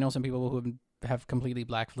deal. I know some people who have completely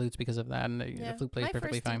black flutes because of that, and the flute plays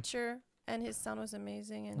perfectly fine. My first teacher, and his sound was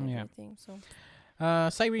amazing and everything. So,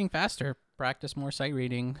 sight reading faster. Practice more sight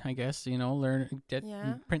reading, I guess. Learn,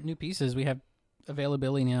 print new pieces. We have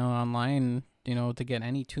availability now online, to get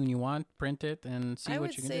any tune you want, print it, and see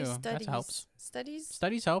what you can do. That helps.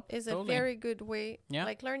 Studies help. Is a very good way. Yeah.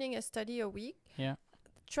 Like learning a study a week. Yeah.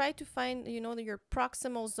 Try to find, your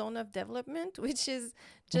proximal zone of development, which is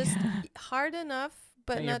just hard enough,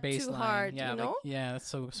 but not too hard, that's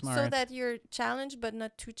so smart. So that you're challenged, but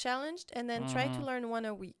not too challenged. And then try to learn one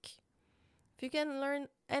a week. If you can learn,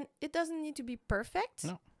 and it doesn't need to be perfect.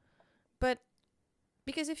 No. But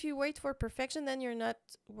because if you wait for perfection, then you're not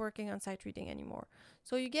working on sight reading anymore.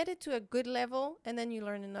 So you get it to a good level, and then you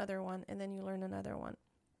learn another one, and then you learn another one.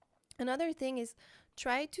 Another thing is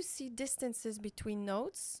try to see distances between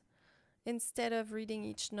notes instead of reading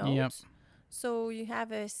each note. Yep. So you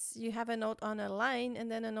have you have a note on a line,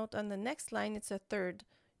 and then a note on the next line. It's a third.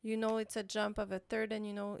 You know it's a jump of a third, and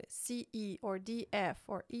you know C E or D F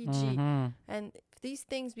or E G. Mm-hmm. And if these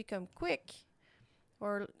things become quick,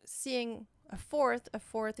 or seeing a fourth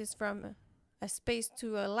is from a space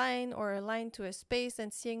to a line or a line to a space,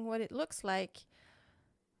 and seeing what it looks like.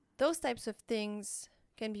 Those types of things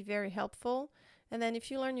can be very helpful. And then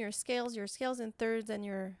if you learn your scales in thirds, and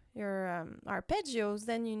your arpeggios,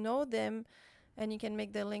 then you know them, and you can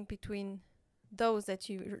make the link between those that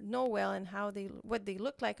you know well and what they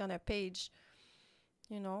look like on a page,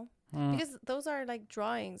 you know, because those are like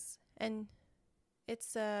drawings, and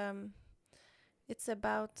it's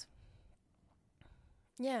about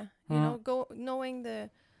knowing the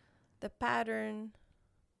pattern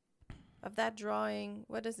of that drawing.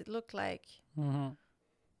 What does it look like? Mm-hmm.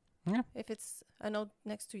 Yeah. If it's a note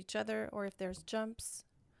next to each other, or if there's jumps.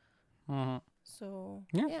 Mm-hmm. So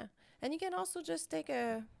Yeah. And you can also just take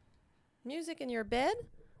a music in your bed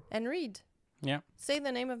and read. Yeah. Say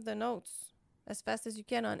the name of the notes as fast as you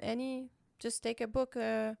can on any. Just take a book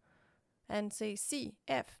and say C,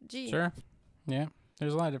 F, G. Sure. Yeah.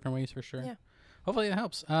 There's a lot of different ways for sure. Yeah. Hopefully it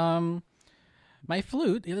helps. My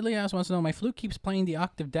flute, Elias wants to know, my flute keeps playing the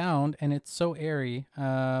octave down, and it's so airy.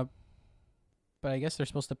 But I guess they're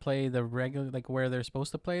supposed to play the regular, like where they're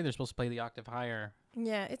supposed to play. They're supposed to play the octave higher.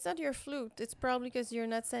 Yeah, it's not your flute. It's probably because you're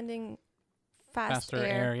not sending Faster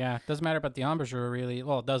air. Yeah. Doesn't matter about the embouchure, really.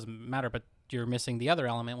 Well, it does matter, but you're missing the other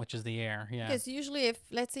element, which is the air. Yeah. Because usually if,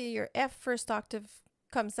 let's say, your F first octave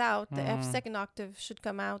comes out, the F second octave should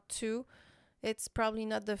come out too. It's probably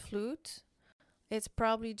not the flute. It's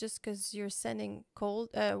probably just because you're sending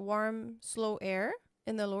warm, slow air.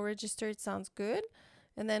 In the low register, it sounds good.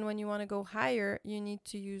 And then when you want to go higher, you need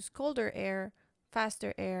to use colder air,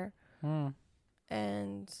 faster air.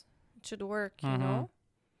 And it should work, you know?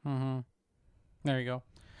 Mm-hmm. There you go.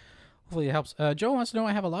 Hopefully it helps. Joe wants to know,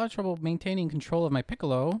 I have a lot of trouble maintaining control of my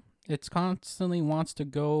piccolo. It constantly wants to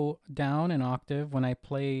go down an octave when I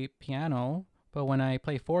play piano, but when I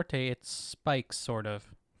play forte, it spikes, sort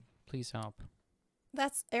of. Please help.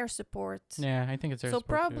 That's air support. Yeah, I think it's air support. So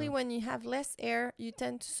probably too. when you have less air, you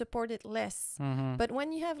tend to support it less. Mm-hmm. But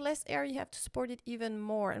when you have less air, you have to support it even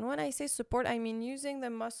more. And when I say support, I mean using the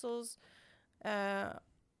muscles,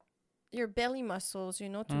 your belly muscles, you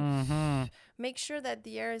know, to make sure that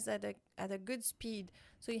the air is at a good speed.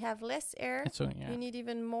 So you have less air. You need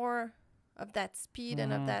even more of that speed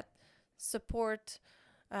and of that support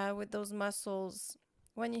with those muscles.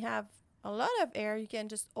 When you have a lot of air, you can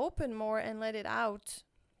just open more and let it out.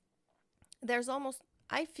 There's almost,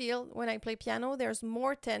 I feel, when I play piano, there's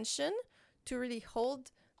more tension to really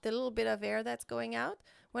hold the little bit of air that's going out.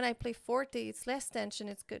 When I play forte, it's less tension.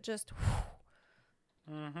 It's just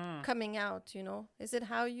coming out, you know. Is it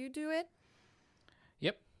how you do it?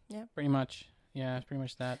 Yep. Yeah. Pretty much. Yeah, it's pretty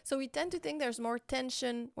much that. So we tend to think there's more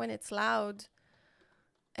tension when it's loud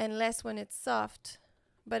and less when it's soft.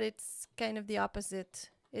 But it's kind of the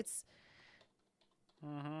opposite. It's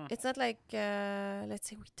not like, let's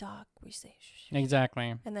say we talk, we say shh,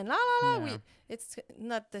 exactly, and then la la la. It's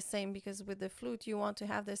not the same, because with the flute you want to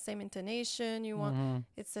have the same intonation. You want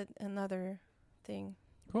it's another thing.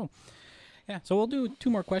 Cool. Yeah. So we'll do 2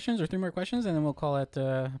 more questions or 3 more questions, and then we'll call it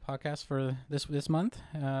a podcast for this month.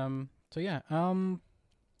 So yeah.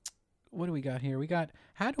 What do we got here? We got,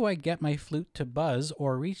 how do I get my flute to buzz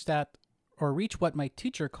or reach what my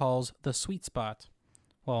teacher calls the sweet spot?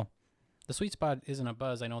 Well, the sweet spot isn't a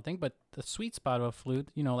buzz, I don't think, but the sweet spot of a flute,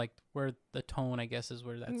 you know, like where the tone, I guess, is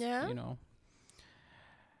where that's, you know,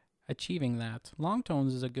 achieving that. Long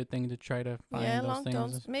tones is a good thing to try to find those long things.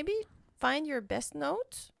 Tones. Maybe find your best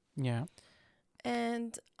note. Yeah.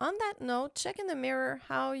 And on that note, check in the mirror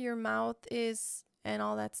how your mouth is and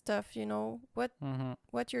all that stuff, you know,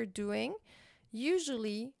 what you're doing.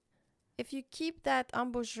 Usually, if you keep that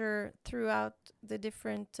embouchure throughout the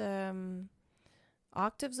different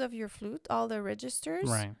octaves of your flute, all the registers,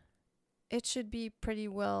 right, it should be pretty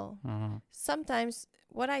well. Sometimes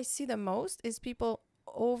what I see the most is people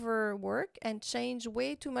overwork and change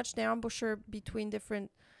way too much the embouchure between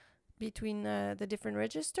the different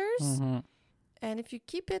registers. And if you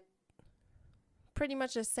keep it pretty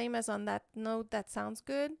much the same as on that note, that sounds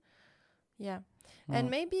good. Yeah. And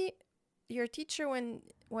maybe your teacher,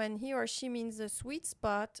 when he or she means a sweet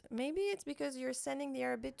spot, maybe it's because you're sending the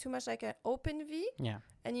air a bit too much like an open V. Yeah.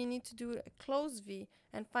 And you need to do a closed V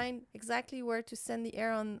and find exactly where to send the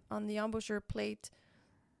air on the embouchure plate,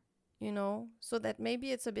 you know, so that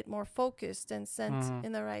maybe it's a bit more focused and sent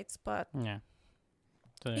in the right spot. Yeah.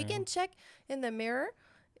 So you can check in the mirror.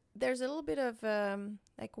 There's a little bit of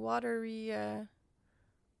like watery,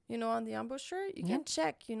 on the embouchure, you can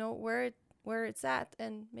check, where it's at,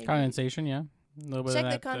 and maybe Condensation, yeah. A little bit check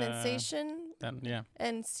of the that, condensation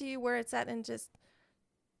and see where it's at, and just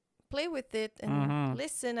play with it and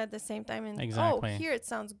listen at the same time. And Exactly. here it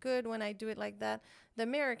sounds good when I do it like that. The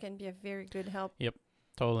mirror can be a very good help. Yep,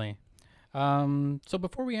 totally. So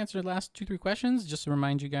before we answer the last 2-3 questions, just to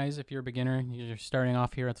remind you guys, if you're a beginner, you're starting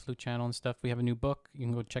off here at the Flute Channel and stuff, we have a new book. You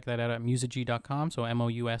can go check that out at musigy.com. So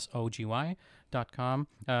MOUSOGY.com.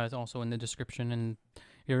 It's also in the description, and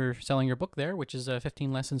you're selling your book there, which is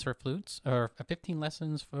 15 lessons for flutes, or 15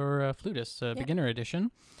 lessons for flutists, beginner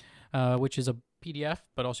edition, which is a PDF,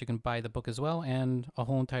 but also you can buy the book as well, and a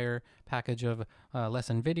whole entire package of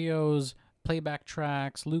lesson videos, playback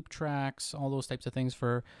tracks, loop tracks, all those types of things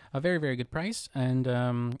for a very, very good price. And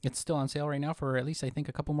it's still on sale right now for at least, I think,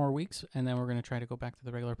 a couple more weeks. And then we're going to try to go back to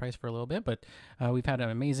the regular price for a little bit. But we've had an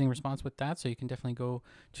amazing response with that. So you can definitely go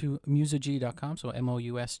to musigy.com. So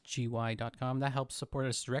MOUSGY.com. That helps support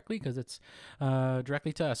us directly because it's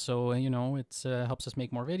directly to us. So, it's helps us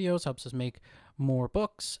make more videos, helps us make more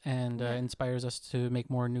books, and inspires us to make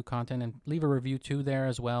more new content. And leave a review too there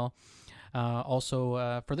as well.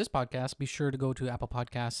 Also, for this podcast, be sure to go to Apple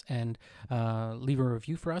Podcasts and leave a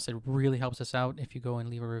review for us. It really helps us out if you go and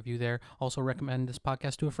leave a review there. Also, recommend this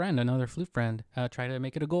podcast to a friend, another flute friend. Try to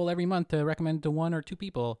make it a goal every month to recommend to 1 or 2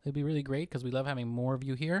 people. It'd be really great because we love having more of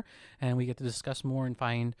you here, and we get to discuss more and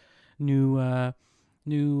find new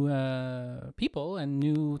people and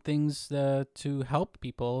new things to help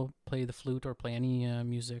people play the flute or play any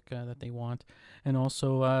music that they want. And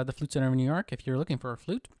also, the Flute Center of New York, if you're looking for a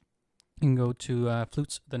flute, you can go to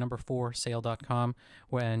flutes4sale.com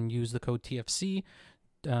and use the code TFC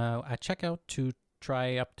at checkout to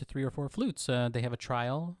try up to 3 or 4 flutes. They have a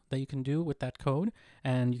trial that you can do with that code,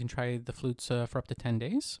 and you can try the flutes for up to 10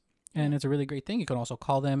 days. And it's a really great thing. You can also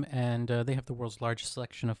call them, and they have the world's largest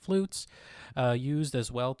selection of flutes used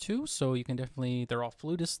as well, too. So you can definitely, they're all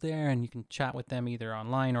flutists there, and you can chat with them either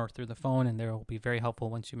online or through the phone, and they'll be very helpful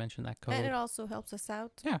once you mention that code. And it also helps us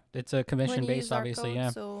out. Yeah, it's a commission-based, obviously.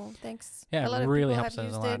 Code, so thanks. Yeah, a lot it of really people helps have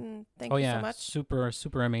us used a lot. it, and thank you so much. Super,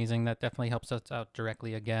 super amazing. That definitely helps us out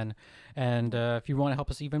directly again. And if you want to help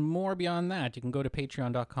us even more beyond that, you can go to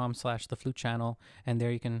patreon.com/theflutechannel, and there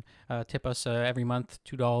you can tip us every month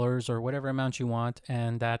 $2 or whatever amount you want,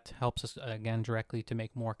 and that helps us again directly to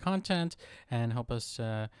make more content and help us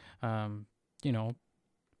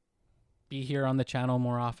be here on the channel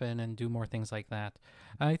more often and do more things like that.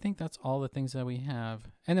 I think that's all the things that we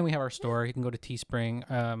have. And then we have our store. You can go to Teespring,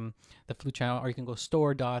 the Flute Channel, or you can go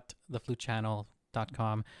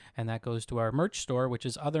store.theflutechannel.com, and that goes to our merch store, which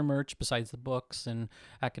is other merch besides the books and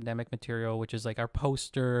academic material, which is like our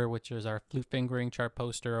poster, which is our flute fingering chart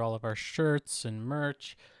poster, all of our shirts and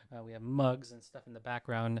merch. We have mugs and stuff in the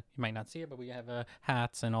background. You might not see it, but we have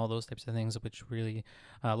hats and all those types of things, which really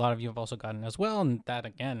a lot of you have also gotten as well. And that,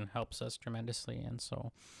 again, helps us tremendously. And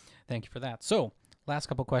so thank you for that. So last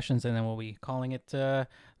couple questions, and then we'll be calling it the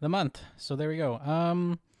month. So there we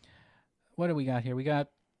go. What do we got here? We got,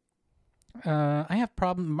 I have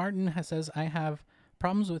Martin says, I have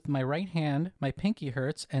problems with my right hand. My pinky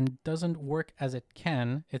hurts and doesn't work as it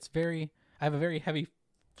can. I have a very heavy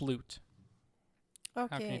flute.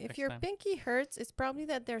 Okay, if your pinky hurts, it's probably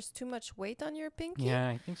that there's too much weight on your pinky. Yeah,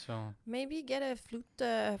 I think so. Maybe get a flute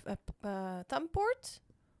thumb port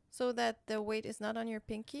so that the weight is not on your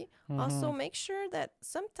pinky. Also, make sure that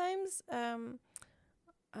sometimes on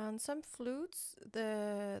some flutes,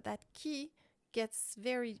 that key gets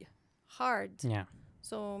very hard. Yeah.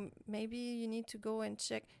 So maybe you need to go and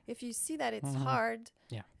check. If you see that it's hard,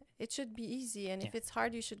 it should be easy. And if it's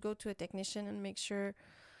hard, you should go to a technician and make sure.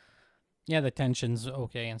 Yeah, the tension's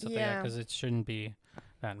okay and stuff like that, because it shouldn't be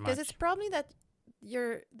that much. Because it's probably that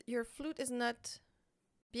your flute is not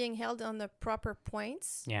being held on the proper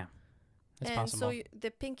points. Yeah, it's and possible. So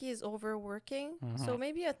the pinky is overworking. So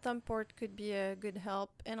maybe a thumb port could be a good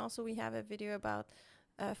help. And also we have a video about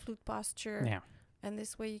flute posture. Yeah. And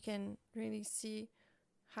this way you can really see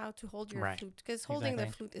how to hold your flute. Because holding the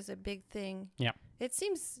flute is a big thing. Yeah. It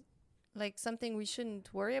seems like something we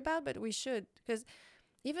shouldn't worry about, but we should. Because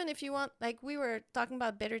even if you want, like we were talking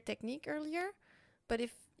about better technique earlier, but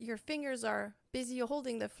if your fingers are busy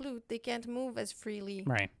holding the flute, they can't move as freely.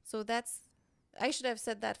 Right. So I should have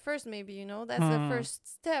said that first, maybe, that's the first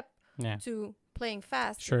step to playing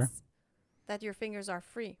fast. Sure. That your fingers are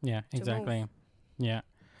free. Yeah, exactly. Move. Yeah.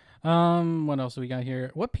 What else do we got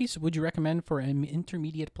here? What piece would you recommend for an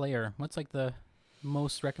intermediate player? What's like the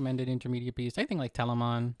most recommended intermediate piece? I think like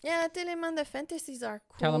Telemann. Yeah, Telemann, the fantasies are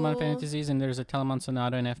cool. Telemann fantasies, and there's a Telemann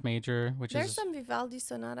sonata in F major, which there's some Vivaldi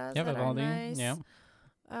sonatas that Vivaldi, are nice. Yeah.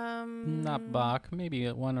 Not Bach, maybe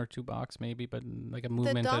one or two Bachs, maybe, but like a The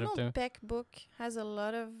movement out of Donald the. Beck book has a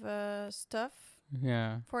lot of stuff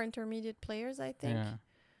Yeah. for intermediate players, I think. Yeah.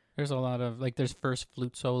 There's a lot of like there's first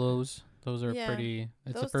flute solos. Those are Yeah, pretty.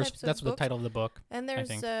 It's the those first. types of That's the books. title of the book. And I there's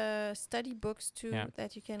think. study books too Yeah.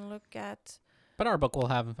 that you can look at. But our book will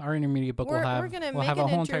have our intermediate book. We're We'll gonna we'll make have a an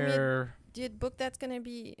whole entire. intermediate book that's gonna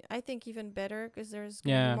be, I think, even better because there's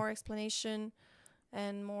gonna be more explanation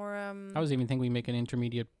and more. I was even thinking we make an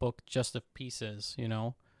intermediate book just of pieces,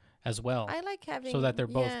 as well. I like having so that they're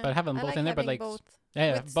both, but have them both in there, but like both.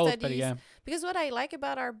 yeah, with both, but studies. yeah, Because what I like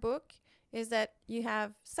about our book is that you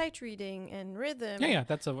have sight reading and rhythm. yeah,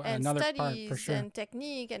 that's and another studies part for sure. and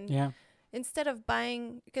technique and Yeah, instead of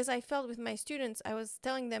buying, because I felt with my students, I was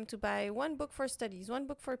telling them to buy one book for studies, one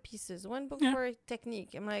book for pieces, one book for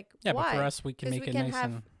technique. I'm like, yeah, why? but for us, we can make we it can nice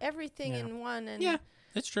have and everything in one, and yeah,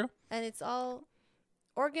 it's true. and it's all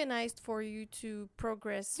organized for you to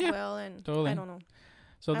progress well. And totally. I don't know.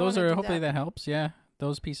 So I those wanna are do hopefully that. that helps. Yeah,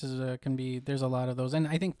 those pieces can be. There's a lot of those, and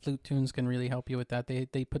I think Flute Tunes can really help you with that.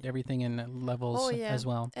 They put everything in levels as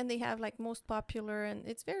well. And they have like most popular, and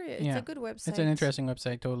it's a good website. It's an interesting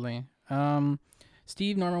website, totally.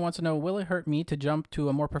 Steve Norman wants to know: will it hurt me to jump to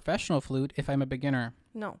a more professional flute if I'm a beginner?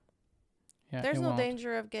 No. Yeah, There's it no won't.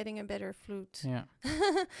 danger of getting a better flute. Yeah.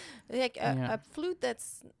 Like a flute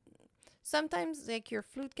that's sometimes like your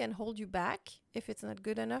flute can hold you back if it's not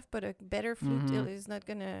good enough, but a better flute is not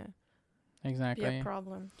gonna exactly be a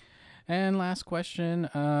problem. And last question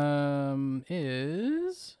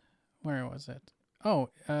is, where was it? Oh,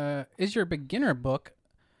 is your beginner book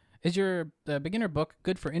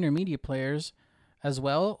good for intermediate players as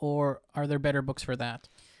well, or are there better books for that?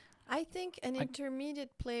 I think an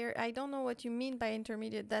intermediate player, I don't know what you mean by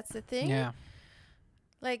intermediate. That's the thing. Yeah.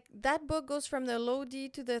 Like that book goes from the low D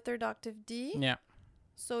to the third octave D. Yeah.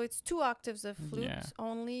 So it's 2 octaves of flute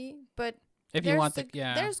only, but if you want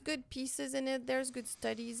there's good pieces in it. There's good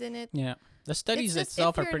studies in it. Yeah. The studies It's just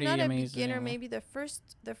itself if are pretty you're not amazing. a beginner, maybe the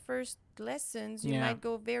first lessons you might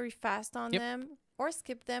go very fast on them or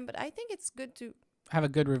skip them. But I think it's good to have a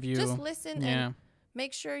good review. just listen and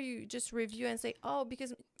make sure you just review and say, oh,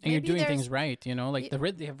 because and you're doing things right, like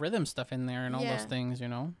they have rhythm stuff in there and all those things,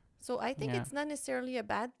 So I think it's not necessarily a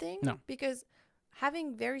bad thing. No. Because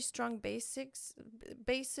having very strong bases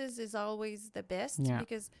is always the best. Yeah.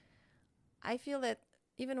 Because I feel that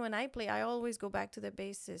even when I play, I always go back to the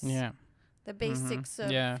basis. Yeah. The basics of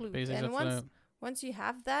flute. Basics And of flute. once you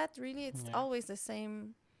have that, really, it's always the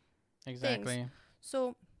same exactly things.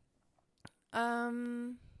 So,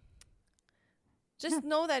 just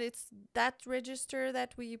know that it's that register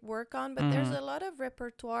that we work on, but there's a lot of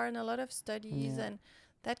repertoire and a lot of studies, and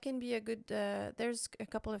that can be a good. There's a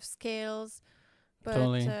couple of scales, but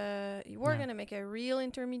we're gonna make a real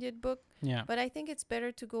intermediate book. Yeah. But I think it's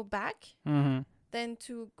better to go back than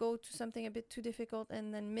to go to something a bit too difficult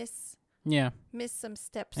and then miss some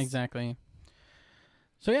steps. Exactly.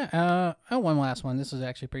 So one last one. This is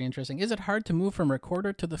actually pretty interesting. Is it hard to move from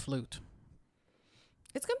recorder to the flute?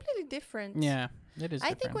 It's completely different. Yeah, it is.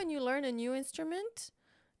 I think when you learn a new instrument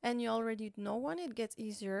and you already know one, it gets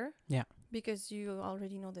easier. Yeah. Because you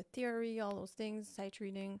already know the theory, all those things, sight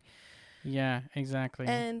reading. Yeah, exactly.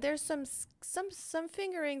 And there's some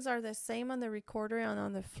fingerings are the same on the recorder and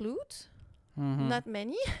on the flute. Not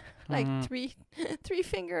many, like three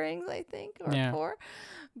fingerings, I think, or 4.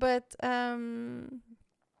 But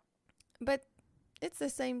it's the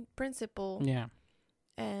same principle. Yeah.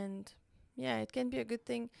 And it can be a good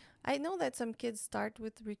thing. I know that some kids start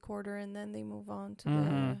with recorder and then they move on to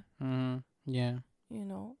the. Yeah.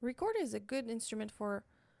 Recorder is a good instrument for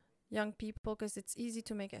young people because it's easy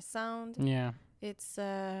to make a sound. Yeah. It's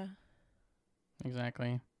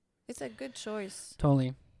exactly. It's a good choice.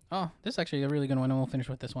 Totally. Oh, this is actually a really good one, and we'll finish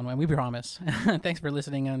with this one. We promise. Thanks for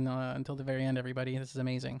listening until the very end, everybody. This is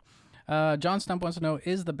amazing. John Stump wants to know: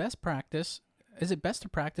 is it best to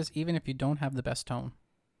practice even if you don't have the best tone?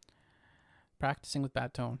 Practicing with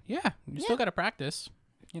bad tone. Yeah, you still got to practice.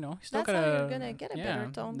 Still that's how you're gonna get a better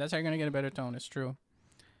tone. That's how you're gonna get a better tone. It's true.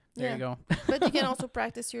 There you go. But you can also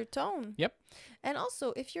practice your tone. Yep. And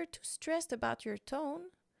also, if you're too stressed about your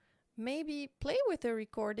tone, maybe play with a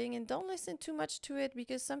recording and don't listen too much to it,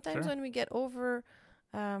 because sometimes when we get over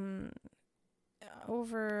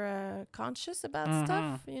conscious about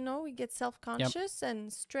stuff, we get self-conscious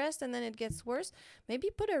and stressed, and then it gets worse. Maybe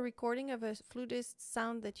put a recording of a flutist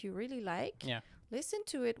sound that you really like. Yeah. Listen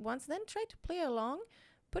to it once, then try to play along.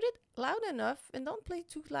 Put it loud enough and don't play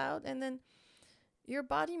too loud, and then your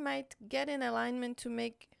body might get in alignment to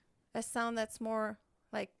make a sound that's more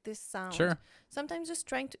like this sound. Sure. Sometimes just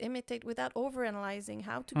trying to imitate without overanalyzing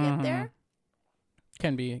how to get there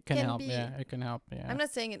can can help. be- Yeah, it can help. Yeah. I'm not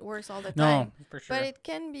saying it works all the No, time, for sure. but it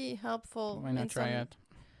can be helpful. Why not in try some- it?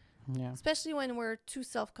 Yeah. Especially when we're too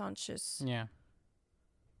self-conscious. Yeah.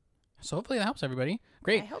 So hopefully that helps everybody.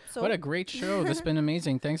 Great. I hope so. What a great show. This has been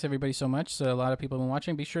amazing. Thanks everybody so much. So a lot of people have been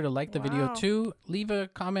watching. Be sure to like the video Wow. too. Leave a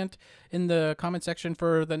comment in the comment section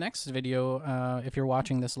for the next video. If you're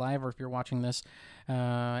watching this live or if you're watching this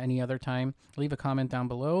any other time, leave a comment down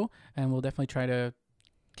below and we'll definitely try to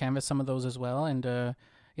canvas some of those as well. And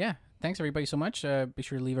yeah, thanks everybody so much. Be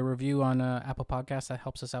sure to leave a review on Apple Podcasts. That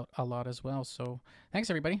helps us out a lot as well. So thanks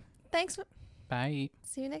everybody. Thanks. Bye.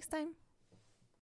 See you next time.